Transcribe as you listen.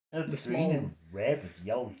That's the green small and red with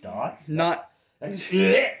yellow dots. Not. That's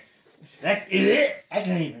it. That's it. I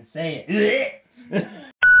can't even say it.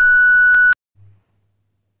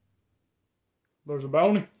 There's a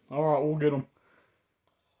bounty. All right, we'll get them.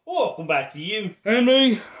 Welcome back to you And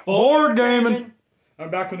me, Board Board Gaming.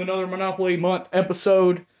 I'm back with another Monopoly Month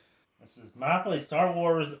episode. This is Monopoly Star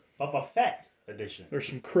Wars Boba Fett edition. There's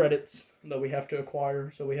some credits that we have to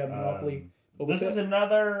acquire, so we have Monopoly Boba This Fett. is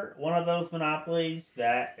another one of those Monopolies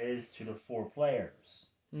that is 2 to 4 players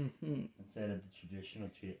instead of the traditional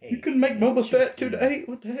 2 to 8. You couldn't make Boba Fett 2 to 8?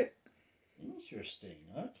 What the heck? Interesting.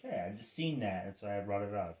 Okay, I've just seen that. That's why I brought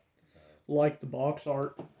it up. So. Like the box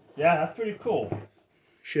art. Yeah, that's pretty cool.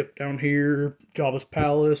 Ship down here, Jabba's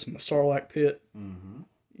Palace, and the Sarlacc Pit. Mm-hmm.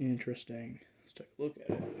 Interesting. Let's take a look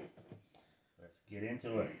at it. Let's get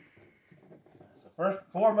into it. So first and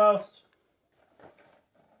foremost,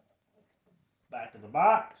 back of the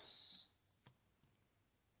box.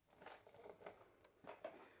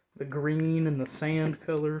 The green and the sand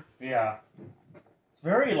color. Yeah. It's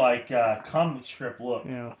very like comic strip look.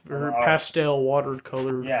 Yeah, very pastel watered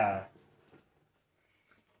color. Yeah.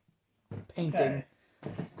 Painting. Okay.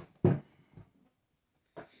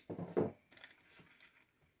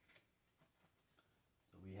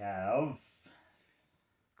 We have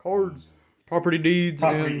Cards, property deeds,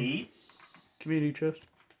 property and deeds, community chest.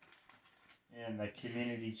 and the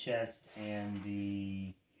community chest, and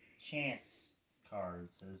the chance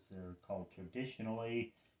cards, as they're called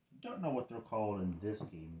traditionally. Don't know what they're called in this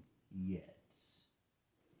game yet.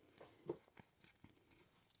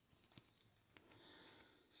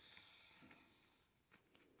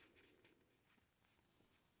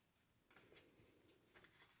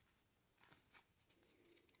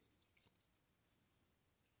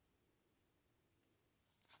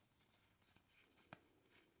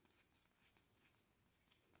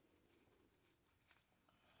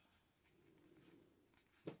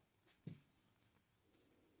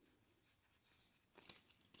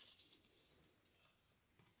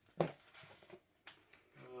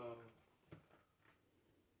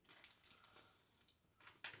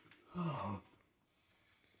 Oh.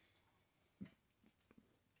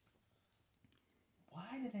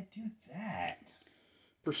 Why did they do that?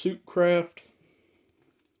 Pursuit Craft.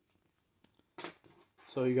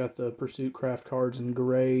 So you got the Pursuit Craft cards in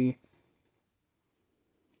gray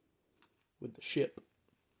with the ship.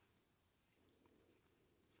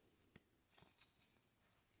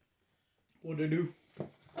 What'd they do?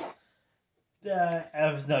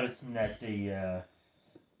 I was noticing that the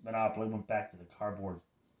Monopoly went back to the cardboard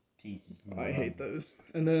pieces. I hate those.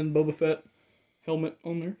 And then Boba Fett helmet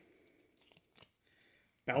on there.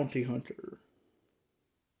 Bounty Hunter.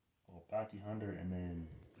 Well, Bounty Hunter and then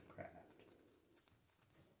the Craft.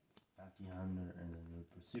 Bounty Hunter and then the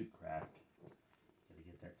Pursuit Craft. Gotta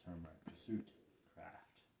get that term right. Pursuit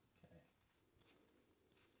Craft.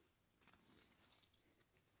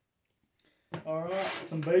 Okay. Alright,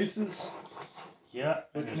 some bases. Yeah,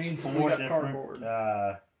 Which there's means we 4 got different cardboard.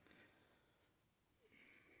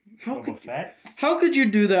 How could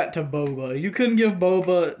you do that to Boba? You couldn't give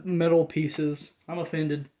Boba metal pieces. I'm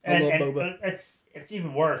offended. I love Boba. It's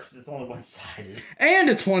even worse because it's only one-sided. And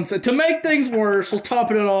it's one-sided. To make things worse, we'll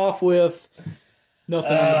top it off with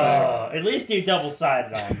nothing on the back. At least do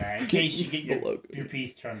double-sided on that in case you get your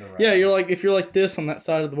piece turned around. Yeah, if you're like this on that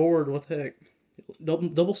side of the board, what the heck?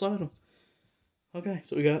 Double-side them. Okay,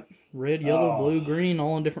 so we got red, yellow, blue, green,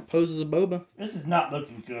 all in different poses of Boba. This is not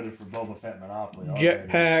looking good for Boba Fett Monopoly.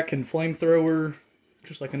 Jetpack and flamethrower.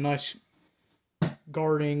 Just like a nice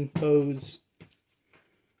guarding pose.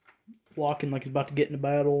 Walking like he's about to get in a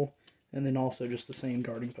battle. And then also just the same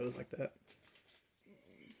guarding pose like that.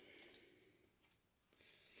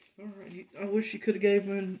 Alright, I wish you could have gave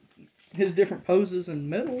him his different poses in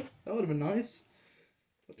metal. That would have been nice.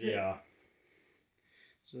 Okay. Yeah.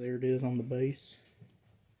 So there it is on the base.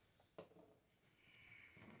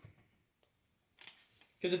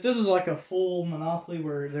 Because if this is like a full Monopoly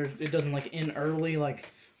where it doesn't like end early, like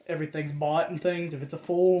everything's bought and things, if it's a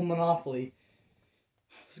full Monopoly,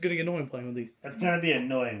 it's going to get annoying playing with these. It's going to be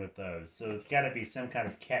annoying with those, so it's got to be some kind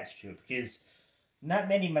of catch to it, because not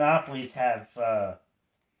many Monopolies have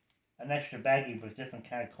an extra baggie with different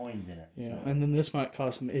kind of coins in it. Yeah, so. And then this might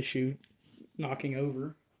cause some issue knocking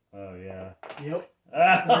over. Oh, yeah. Yep.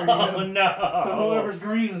 Oh, no! So whoever's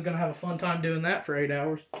green is going to have a fun time doing that for 8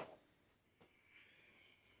 hours.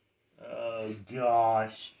 Oh,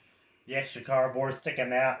 gosh. The extra cardboard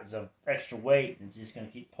sticking out is an extra weight. It's just going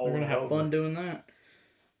to keep pulling. They're going to have fun doing that.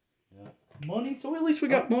 Yeah. Money? So at least we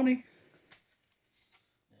got money.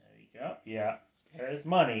 There you go. Yeah. There's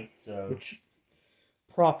money. So. Which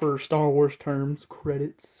proper Star Wars terms.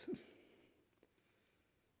 Credits.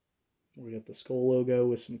 We got the skull logo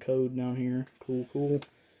with some code down here. Cool, cool.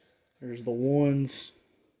 There's the 1s.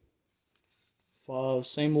 5s.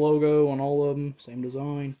 Same logo on all of them. Same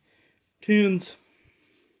design. 10s.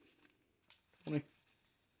 20.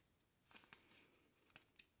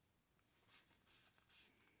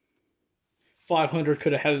 $500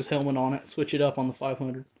 could have had his helmet on it. Switch it up on the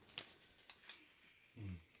 500.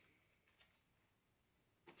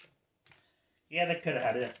 Yeah, they could have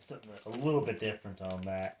had it something a little bit different on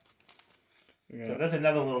that. Yeah. So there's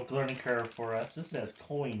another little learning curve for us. This has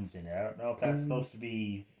coins in it. I don't know if that's supposed to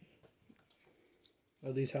be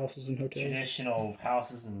Are these houses and hotels? traditional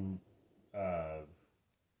houses and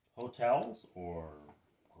hotels or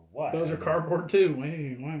what. Those are cardboard too.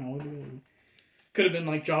 Wow, look at that. Could have been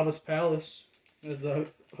like Jabba's palace as the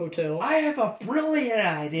hotel. I have a brilliant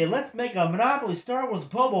idea. Let's make a Monopoly Star Wars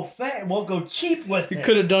Boba Fett and we'll go cheap with it. You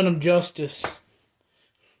could have done him justice.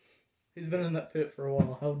 He's been in that pit for a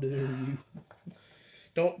while. How dare you?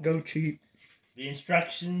 Don't go cheap. The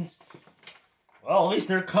instructions, well, at least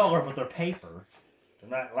they're color, but they're paper. They're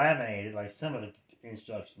not laminated like some of the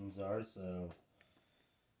instructions are, so...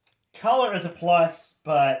 Color is a plus,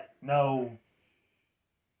 but no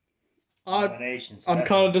laminations. I'm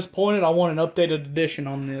kind of disappointed. I want an updated edition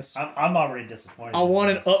on this. I'm already disappointed. I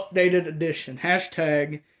want an updated edition.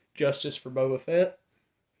 Hashtag justice for Boba Fett.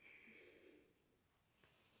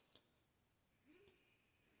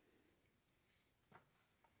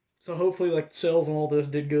 So hopefully, like, sales and all this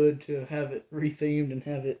did good to have it rethemed and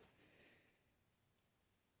have it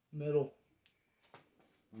metal.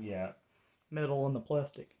 Yeah. Metal in the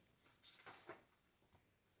plastic.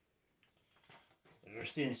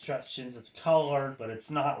 There's the instructions. It's colored, but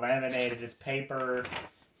it's not laminated. It's paper.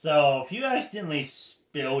 So if you accidentally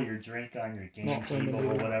spill your drink on your game table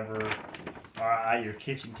or whatever, or at your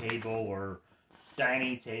kitchen table or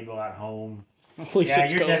dining table at home, At least yeah,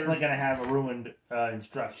 it's you're colored. definitely gonna have ruined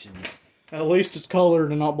instructions. At least it's colored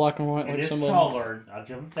and not black and white It like is some of them. colored. I'll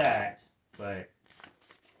give them that, but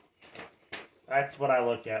that's what I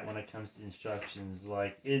look at when it comes to instructions.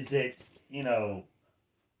 Like, is it, you know?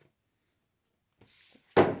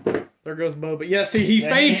 There goes Boba. Yeah, see, he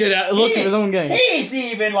fainted at the look of his own game. He's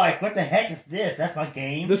even like, what the heck is this? That's my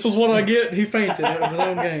game. This is what I get. He fainted at his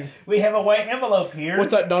own game. We have a white envelope here. What's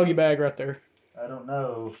that doggy bag right there? I don't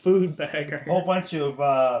know. Food bag. A whole bunch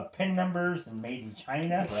of pin numbers and made in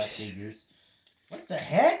China. Well, that figures. What the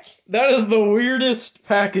heck? That is the weirdest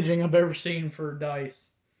packaging I've ever seen for dice.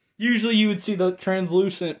 Usually you would see the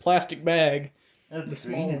translucent plastic bag. That's The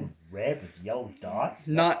green small and red with yellow dots.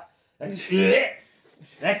 Not. That's it.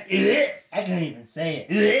 That's it. I can't even say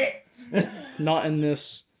it. Not in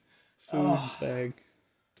this food bag.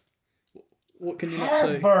 What can you not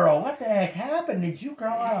say? Hasbro, what the heck happened? Did you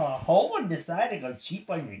crawl out of a hole and decide to go cheap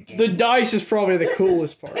on your game? The dice is probably the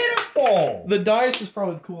coolest part. Pitiful. The dice is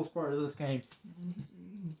probably the coolest part of this game.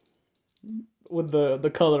 With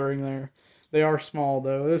the coloring there. They are small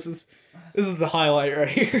though. This is the highlight right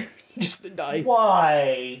here. Just the dice.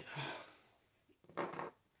 Why?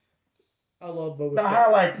 I love Boba The Fett.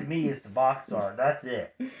 highlight to me is the box art. That's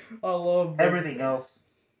it. I love Boba Everything Fett. else.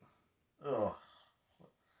 Ugh.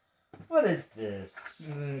 What is this?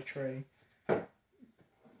 And then a tray.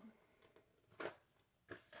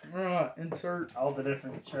 Alright, insert. All the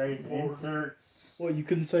different trays and inserts. What, you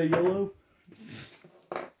couldn't say yellow?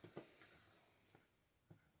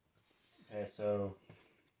 Okay, so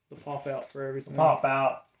The pop out for everything. pop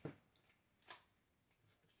out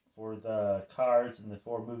for the cards and the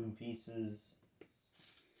 4 moving pieces.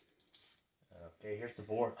 Okay, here's the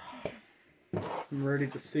board. I'm ready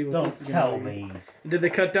to see what Don't this is tell gonna be. me. Did they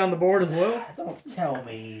cut down the board as well? Don't tell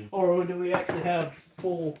me. Or do we actually have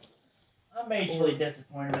full... I'm majorly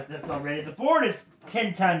disappointed with this already. The board is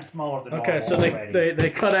 10 times smaller than normal Okay, so already. they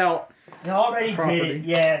cut out... They already property. did it,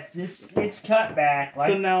 yes. It's cut back. Like,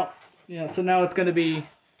 So now it's going to be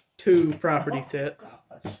 2 property set.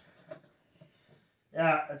 gosh.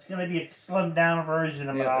 Yeah, it's gonna be a slimmed down version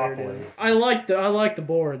of Yeah, there it Monopoly. is. I like the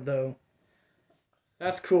board though.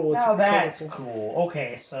 That's cool. It's Now that's colorful. cool.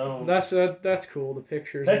 Okay, so That's cool. The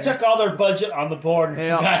pictures. they and- took all their budget on the board and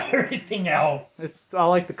Yeah. forgot everything else. I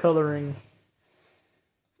like the coloring.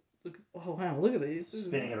 Look, oh wow! Look at these.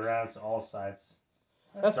 Spinning it around to all sides.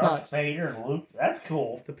 That's Darth nice. Vader and Luke. That's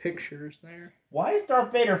cool. The pictures there. Why is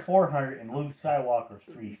Darth Vader 400 and Luke Skywalker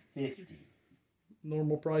 350?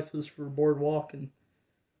 Normal prices for boardwalk and.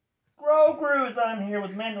 Grogu's on here with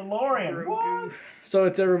Mandalorian. What? So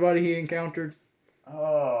it's everybody he encountered.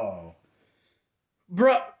 Oh.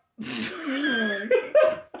 Bruh.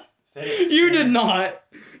 You did not.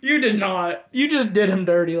 You did not. You just did him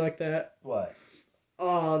dirty like that. What?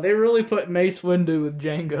 They really put Mace Windu with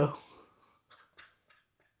Django.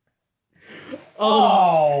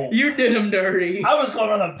 Oh! You did him dirty. I was going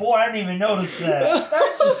on the board. I didn't even notice that.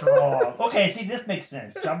 That's just wrong. Okay, see, this makes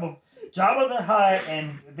sense. Jabba the Hutt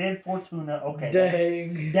and Ben Fortuna. Okay.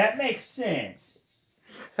 Dang. That makes sense.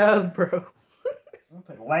 Hasbro. We'll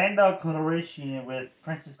put Lando Calrissian with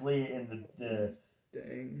Princess Leia in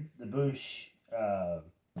the Bush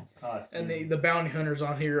costume. And the bounty hunters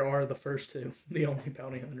on here are the first two. The only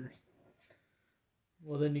bounty hunters.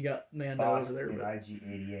 Well, then you got Mando over there. But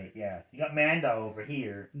IG-88, yeah. You got Mando over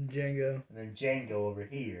here. Django. And then Django over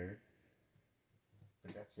here.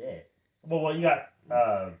 But that's it. Well, you got...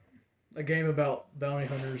 a game about bounty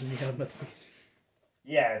hunters and you have Mythic.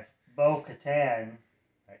 Yeah, Bo-Katan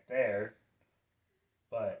right there.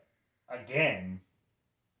 But, again...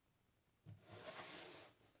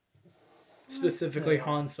 Specifically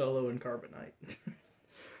Han Solo and Carbonite.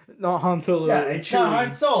 Not Han Solo. Yeah, it's not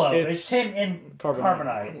Han Solo. It's him in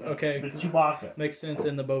Carbonite. Okay. With Chewbacca. Makes sense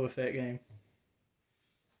in the Boba Fett game.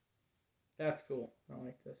 That's cool. I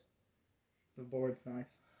like this. The board's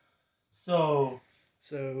nice. So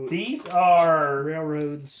these are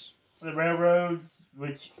railroads. The railroads,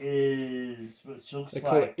 which looks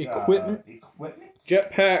like equipment. Equipment.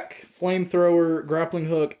 Jetpack, flamethrower, grappling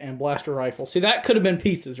hook, and blaster rifle. See, that could have been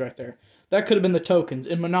pieces right there. That could have been the tokens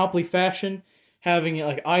in Monopoly fashion. Having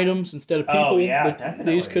like items instead of people. Oh, yeah,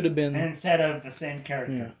 definitely. These could have been... And instead of the same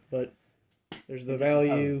character. Yeah, but there's the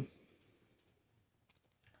value.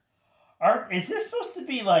 Is this supposed to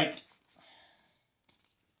be like...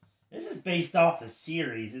 This is based off the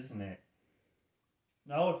series, isn't it?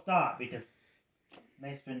 No, it's not, because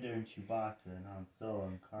they've been doing Chewbacca and Han Solo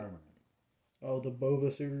and Carbonite. Oh, the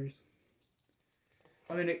Boba series?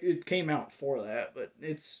 I mean, it came out for that, but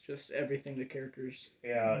it's just everything the characters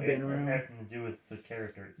been around. Everything to do with the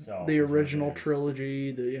character itself. The original trilogy,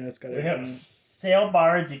 it's got everything. We have Sail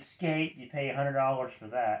Barge Escape, you pay $100 for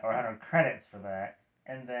that, or 100 credits for that.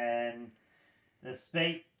 And then the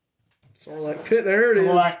Space... Sarlacc Pit, there it is.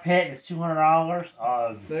 Sarlacc Pit is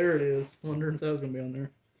 $200. There it is. Wondering if that was going to be on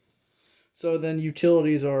there. So then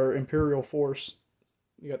utilities are Imperial Force.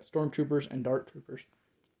 You got the Stormtroopers and Dart Troopers.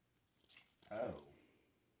 Oh.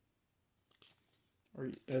 Or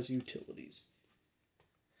as utilities.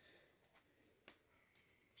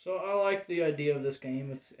 So I like the idea of this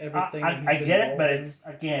game. It's everything. I get it, but it's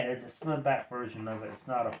a slim back version of it. It's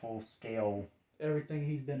not a full scale. Everything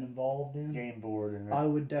he's been involved in. Game board and I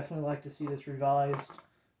would definitely like to see this revised.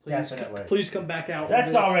 Definitely. Please come back out.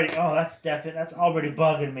 That's already that's already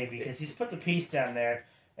bugging me because he's put the piece down there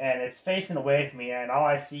and it's facing away from me and all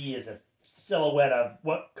I see is a silhouette of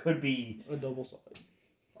what could be a double side.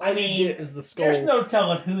 I mean, is the skull. There's no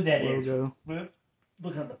telling who that logo. Is.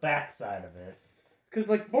 Look at the back side of it. Because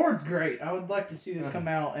board's great. I would like to see this come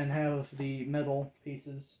out and have the metal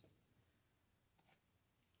pieces.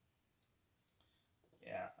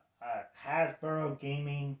 Hasbro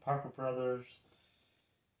Gaming, Parker Brothers.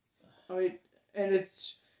 I mean, and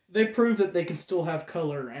they prove that they can still have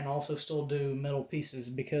color and also still do metal pieces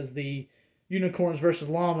because the unicorns versus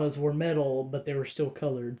llamas were metal, but they were still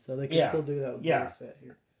colored, so they can still do that with Boba Fett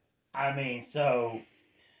here. I mean, so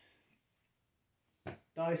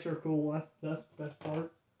dice are cool. That's the best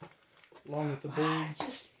part. Along with the board.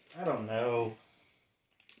 I don't know.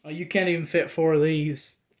 Oh, you can't even fit 4 of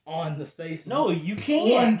these on the space. No, you can't.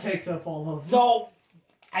 One takes up all of them. So,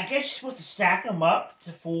 I guess you're supposed to stack them up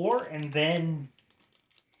to 4, and then...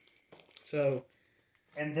 So,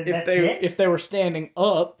 and then if they were standing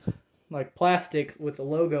up, like plastic with a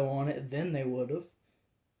logo on it, then they would have.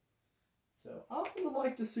 So, I would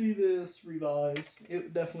like to see this revised.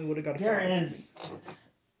 It definitely would have got a There is...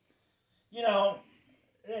 You know,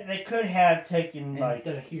 they could have taken,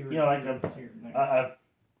 instead of here,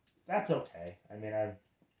 that's okay. I mean,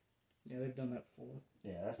 yeah, they've done that before.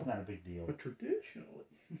 Yeah, that's not a big deal. But traditionally.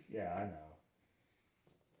 Yeah,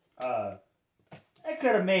 I know. They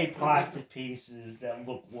could have made plastic pieces that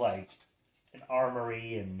look like an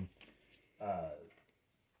armory and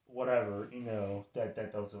whatever,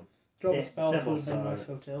 that those are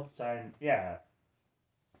sign. Yeah.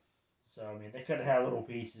 So I mean, they could have had little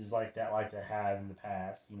pieces like that, like they have in the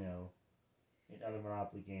past, in other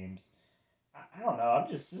Monopoly games. I don't know.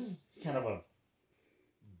 This is kind of a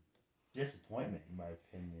disappointment in my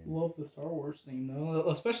opinion. Love the Star Wars theme though,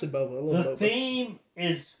 especially Boba. I love the Boba. theme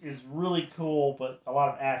is really cool, but a lot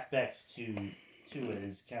of aspects to it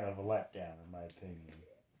is kind of a letdown in my opinion.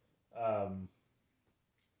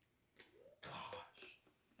 Gosh,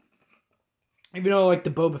 even though the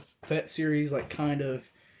Boba Fett series kind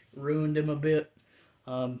of ruined him a bit,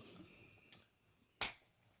 Um,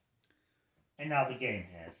 And now the game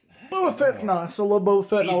has. Boba Fett's nice. I love Boba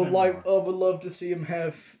Fett, and Even I would love to see him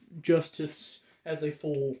have Justice as a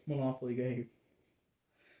full Monopoly game.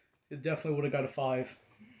 It definitely would have got a 5.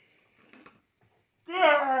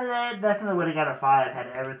 Yeah, definitely would have got a 5. Had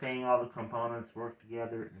everything, all the components work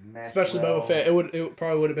together. Especially well. Boba Fett. It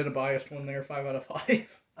probably would have been a biased one there, 5 out of 5.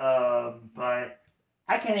 But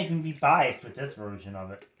I can't even be biased with this version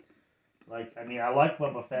of it. Like, I mean, I like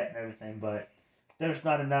Boba Fett and everything, but there's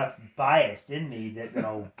not enough bias in me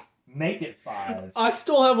that'll make it 5. I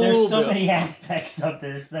still have a There's little so bit. many aspects of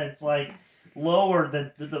this that's like lower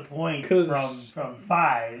the points from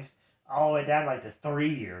 5 all the way down to like the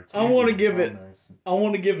 3 or 2. I want to give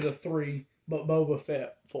it a 3, but Boba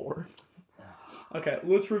Fett 4. Okay,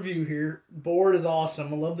 let's review here. Board is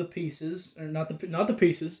awesome. I love the pieces, or not the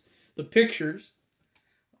pieces, the pictures.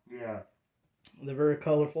 Yeah. They're very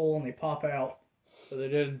colorful and they pop out. So they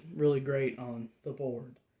did really great on the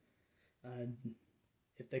board.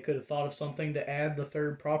 If they could have thought of something to add the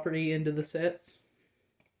third property into the sets,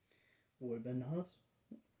 would have been nice.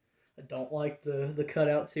 I don't like the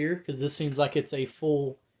cutouts here because this seems like it's a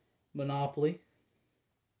full Monopoly.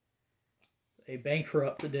 A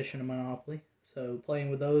bankrupt edition of Monopoly. So playing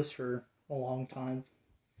with those for a long time.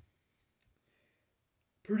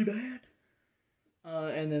 Pretty bad.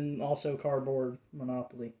 And then also cardboard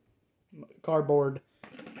Monopoly. Cardboard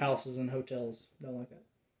houses and hotels. Don't like that.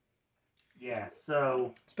 Yeah,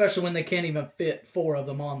 so... Especially when they can't even fit 4 of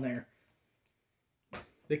them on there.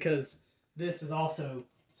 Because this is also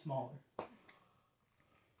smaller.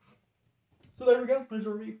 So there we go. There's a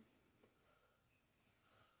review.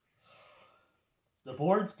 The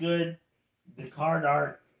board's good. The card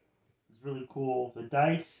art is really cool. The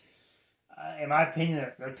dice, in my opinion,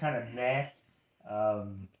 they're kind of meh.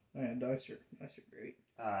 Yeah, dice are great.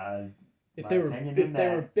 If My they were opinion if on they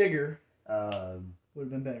that. were bigger, would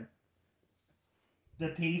have been better. The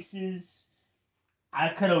pieces I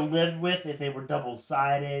could have lived with if they were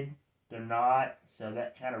double-sided. They're not, so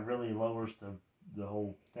that kind of really lowers the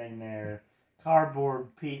whole thing there. Cardboard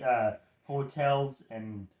hotels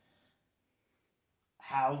and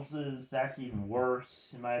houses, that's even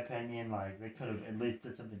worse in my opinion. Like, they could have at least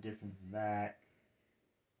did something different than that.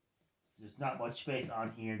 There's not much space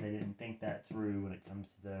on here. They didn't think that through when it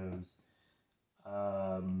comes to those.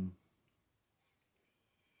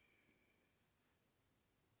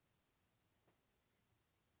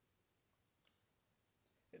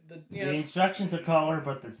 The instructions are colored,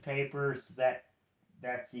 but there's paper, so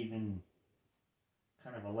that's even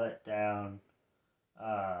kind of a letdown.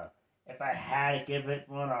 If I had to give it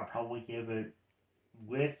one, I'll probably give it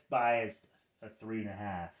with bias a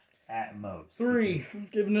 3.5 at most. 3. I'm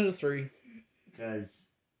giving it a 3. Because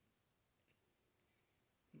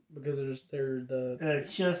it's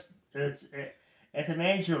a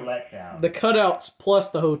major letdown. The cutouts plus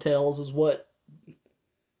the hotels is what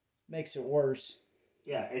makes it worse.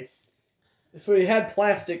 Yeah, it's... If we had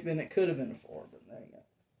plastic, then it could have been a 4, but there you go.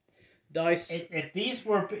 Dice. If these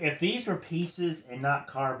were pieces and not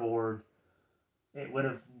cardboard, it would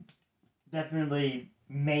have definitely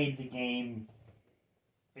made the game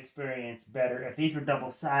experience better. If these were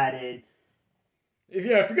double-sided... If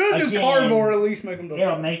you're gonna do cardboard, at least make them double.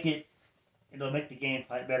 It'll make the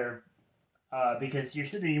gameplay better. Because you're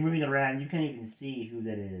sitting there, you're moving it around, you can't even see who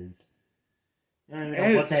that is. You don't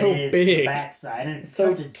even know what that is. Big. The backside, and it's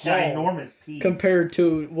so such a ginormous piece compared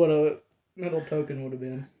to what a metal token would have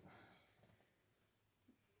been.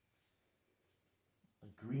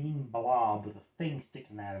 A green blob with a thing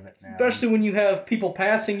sticking out of it now. Especially when you have people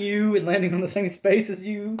passing you and landing on the same space as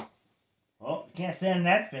you. Well, you can't stand in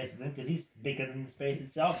that space with him because he's bigger than the space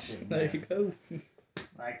itself. There you go.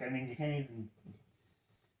 Like, I mean, you can't even...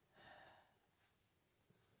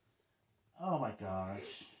 Oh my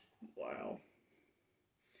gosh. Wow.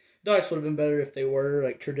 Dice would have been better if they were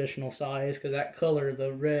like traditional size, because that color,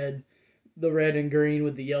 the red and green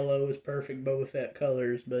with the yellow is perfect Boba Fett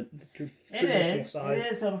colors, but the traditional size.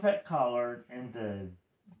 It is Boba Fett colored, and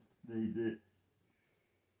the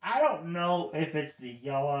I don't know if it's the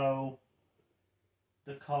yellow,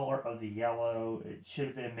 the color of the yellow. It should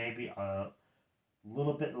have been maybe a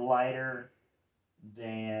little bit lighter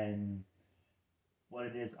than what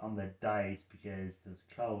it is on the dice, because those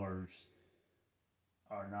colors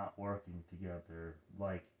are not working together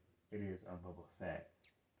like it is on Boba Fett.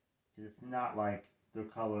 It's not like the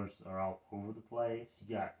colors are all over the place.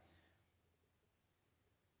 You got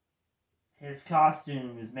his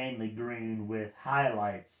costume is mainly green with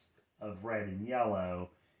highlights of red and yellow,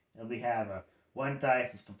 and we have one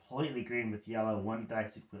dice is completely green with yellow, one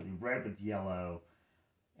dice is completely red with yellow,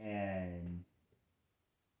 and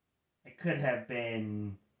it could have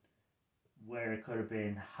been where it could have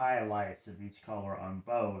been highlights of each color on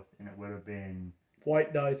both, and it would have been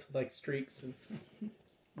white dice with like streaks of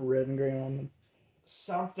red and green on them.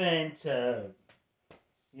 Something to,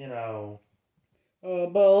 you know.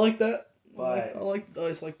 But I like that. But I like the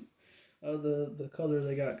dice, like the color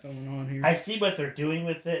they got going on here. I see what they're doing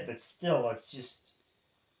with it, but still, it's just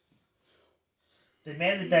they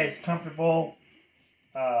made the dice comfortable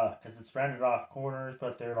because it's rounded off corners,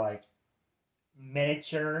 but they're like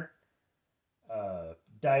miniature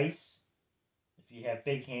dice. If you have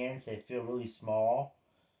big hands, they feel really small.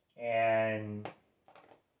 And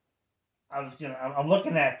I'm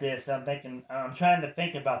looking at this. I'm trying to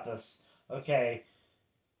think about this. Okay,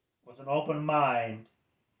 with an open mind,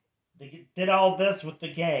 they did all this with the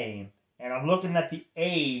game, and I'm looking at the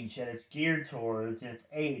age that it's geared towards, and it's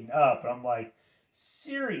 8 and up, and I'm like,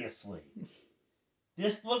 seriously,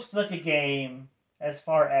 this looks like a game as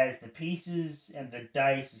far as the pieces and the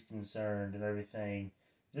dice is concerned and everything.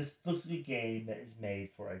 This looks like a game that is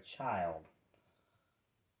made for a child.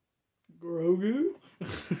 Grogu?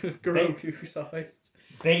 Grogu sized.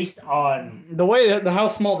 Based on the way that how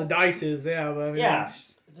small the dice is, yeah. But I mean, yeah,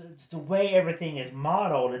 the way everything is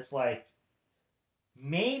modeled, it's like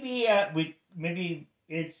maybe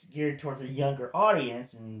it's geared towards a younger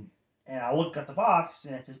audience, and I look at the box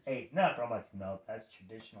and it says 8 and up. And I'm like, no, that's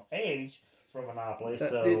traditional age for Monopoly.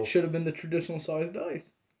 So it should have been the traditional size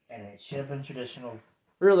dice, and it should have been traditional.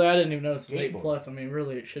 Really, I didn't even notice it was 8 Skateboard. plus. I mean,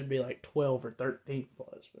 really, it should be like 12 or 13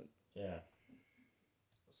 plus. But yeah.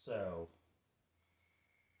 So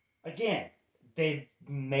again, they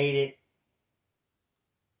made it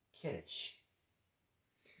kiddish.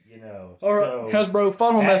 You know. All right, so Hasbro,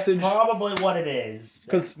 final that's message. probably what it is.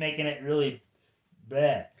 That's making it really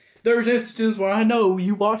bad. There's instances where I know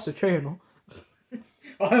you watch the channel.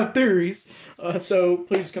 I have theories. So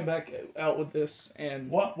please come back out with this.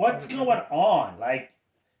 And what's going on? Like,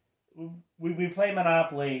 we play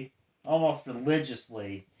Monopoly almost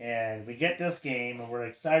religiously, and we get this game, and we're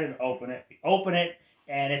excited to open it. We open it,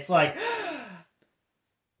 and it's like,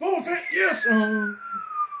 Boba Fett, yes!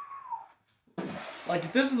 Like,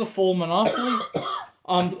 if this is a full Monopoly,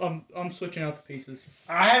 I'm switching out the pieces.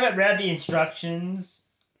 I haven't read the instructions.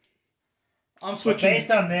 I'm switching. But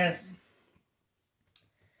based on this,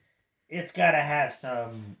 it's got to have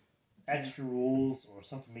some extra rules or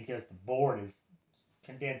something because the board is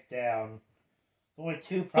condensed down. It's only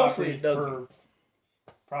 2 properties per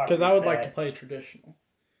property. Because I would like to play traditional.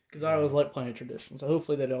 Because I always like playing traditional. So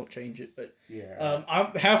hopefully they don't change it. But yeah,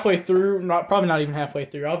 I'm halfway through. Probably not even halfway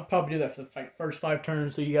through. I'll probably do that for the first 5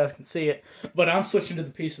 turns so you guys can see it. But I'm switching to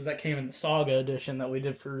the pieces that came in the Saga edition that we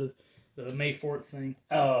did for the May 4th thing.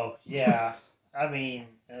 Oh, yeah. I mean,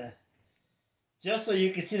 just so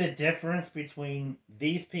you can see the difference between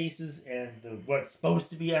these pieces and what's supposed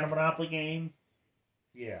to be on a Monopoly game.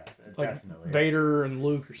 Yeah, like definitely. Vader and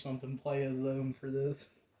Luke or something play as them for this.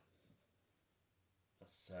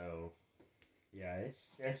 So, yeah,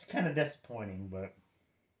 it's kind of disappointing, but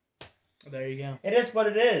there you go. It is what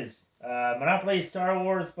it is. Monopoly Star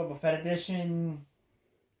Wars Boba Fett Edition.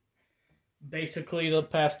 Basically, the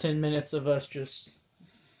past 10 minutes of us just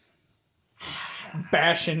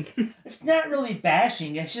bashing. It's not really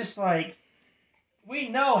bashing. It's just like we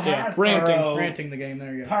know Hasbro, ranting the game.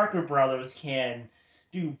 There you go. Parker Brothers can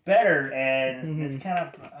do better, and it's kind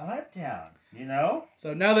of a letdown, you know.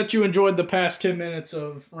 So now that you enjoyed the past 10 minutes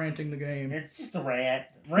of ranting the game, it's just a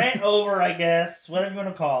rant over, I guess, whatever you want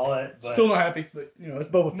to call it. But still not happy, but you know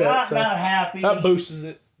it's Boba Fett. Not happy. That boosts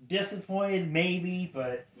it. Disappointed, maybe,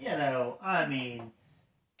 but you know, I mean,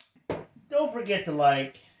 don't forget to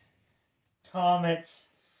like, comment,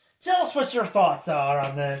 tell us what your thoughts are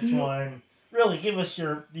on this one. Really, give us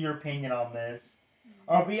your opinion on this.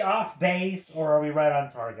 Are we off base or are we right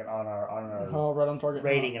on target on our right on target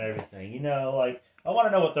rating and everything? You know, like I want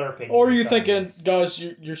to know what their opinion. Or are you thinking, guys,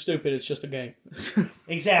 you're stupid? It's just a game.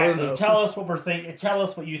 Exactly. Tell us what we're thinking. Tell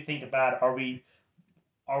us what you think about it. Are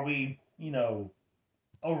we you know,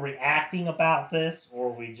 overreacting about this, or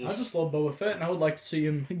are we just? I just love Boba Fett, and I would like to see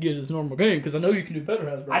him get his normal game because I know you can do better,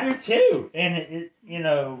 Hasbro. I do too, and it you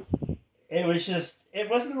know, it was just it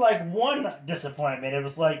wasn't like one disappointment. It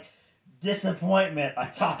was like disappointment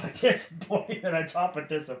on top of disappointment on top of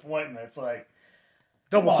disappointment. It's like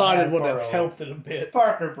double-sided would have helped it a bit.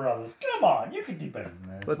 Parker Brothers, come on, you can do better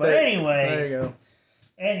than this. But anyway, there you go.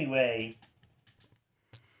 Anyway,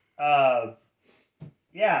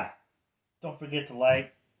 yeah. Don't forget to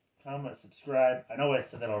like, comment, subscribe. I know I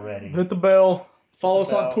said that already. Hit the bell. Follow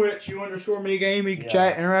us on Twitch, U_ME. You can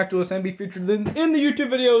chat, interact with us, and be featured in the YouTube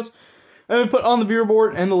videos. And we put on the viewer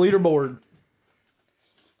board and the leaderboard.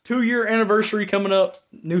 2-year anniversary coming up.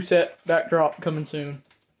 New set backdrop coming soon.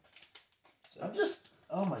 I'm just,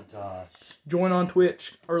 oh my gosh. Join on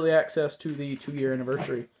Twitch. Early access to the 2-year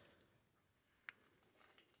anniversary.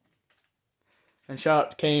 And shout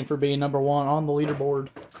out to Kane for being number 1 on the leaderboard.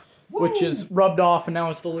 Woo! Which is rubbed off, and now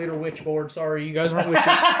it's the leader witch board. Sorry, you guys aren't witches.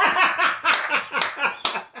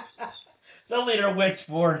 The leader witch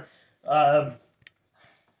board.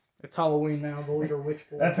 It's Halloween now, the leader witch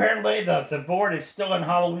board. Apparently, the board is still in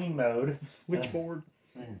Halloween mode. Witch board.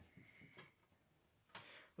 Well,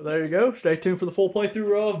 there you go. Stay tuned for the full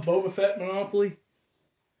playthrough of Boba Fett Monopoly.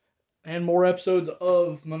 And more episodes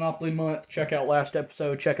of Monopoly Month. Check out last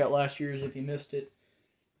episode. Check out last year's if you missed it.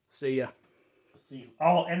 See ya. See you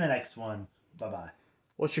all in the next one. Bye-bye.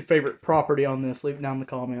 What's your favorite property on this? Leave it down in the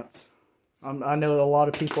comments. I know a lot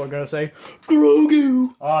of people are going to say,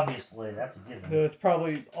 Grogu! Obviously, that's a given. So it's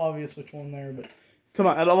probably obvious which one there, but come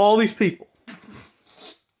on, out of all these people. I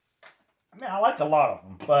mean, I like a lot of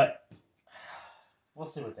them, but we'll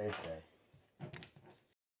see what they say.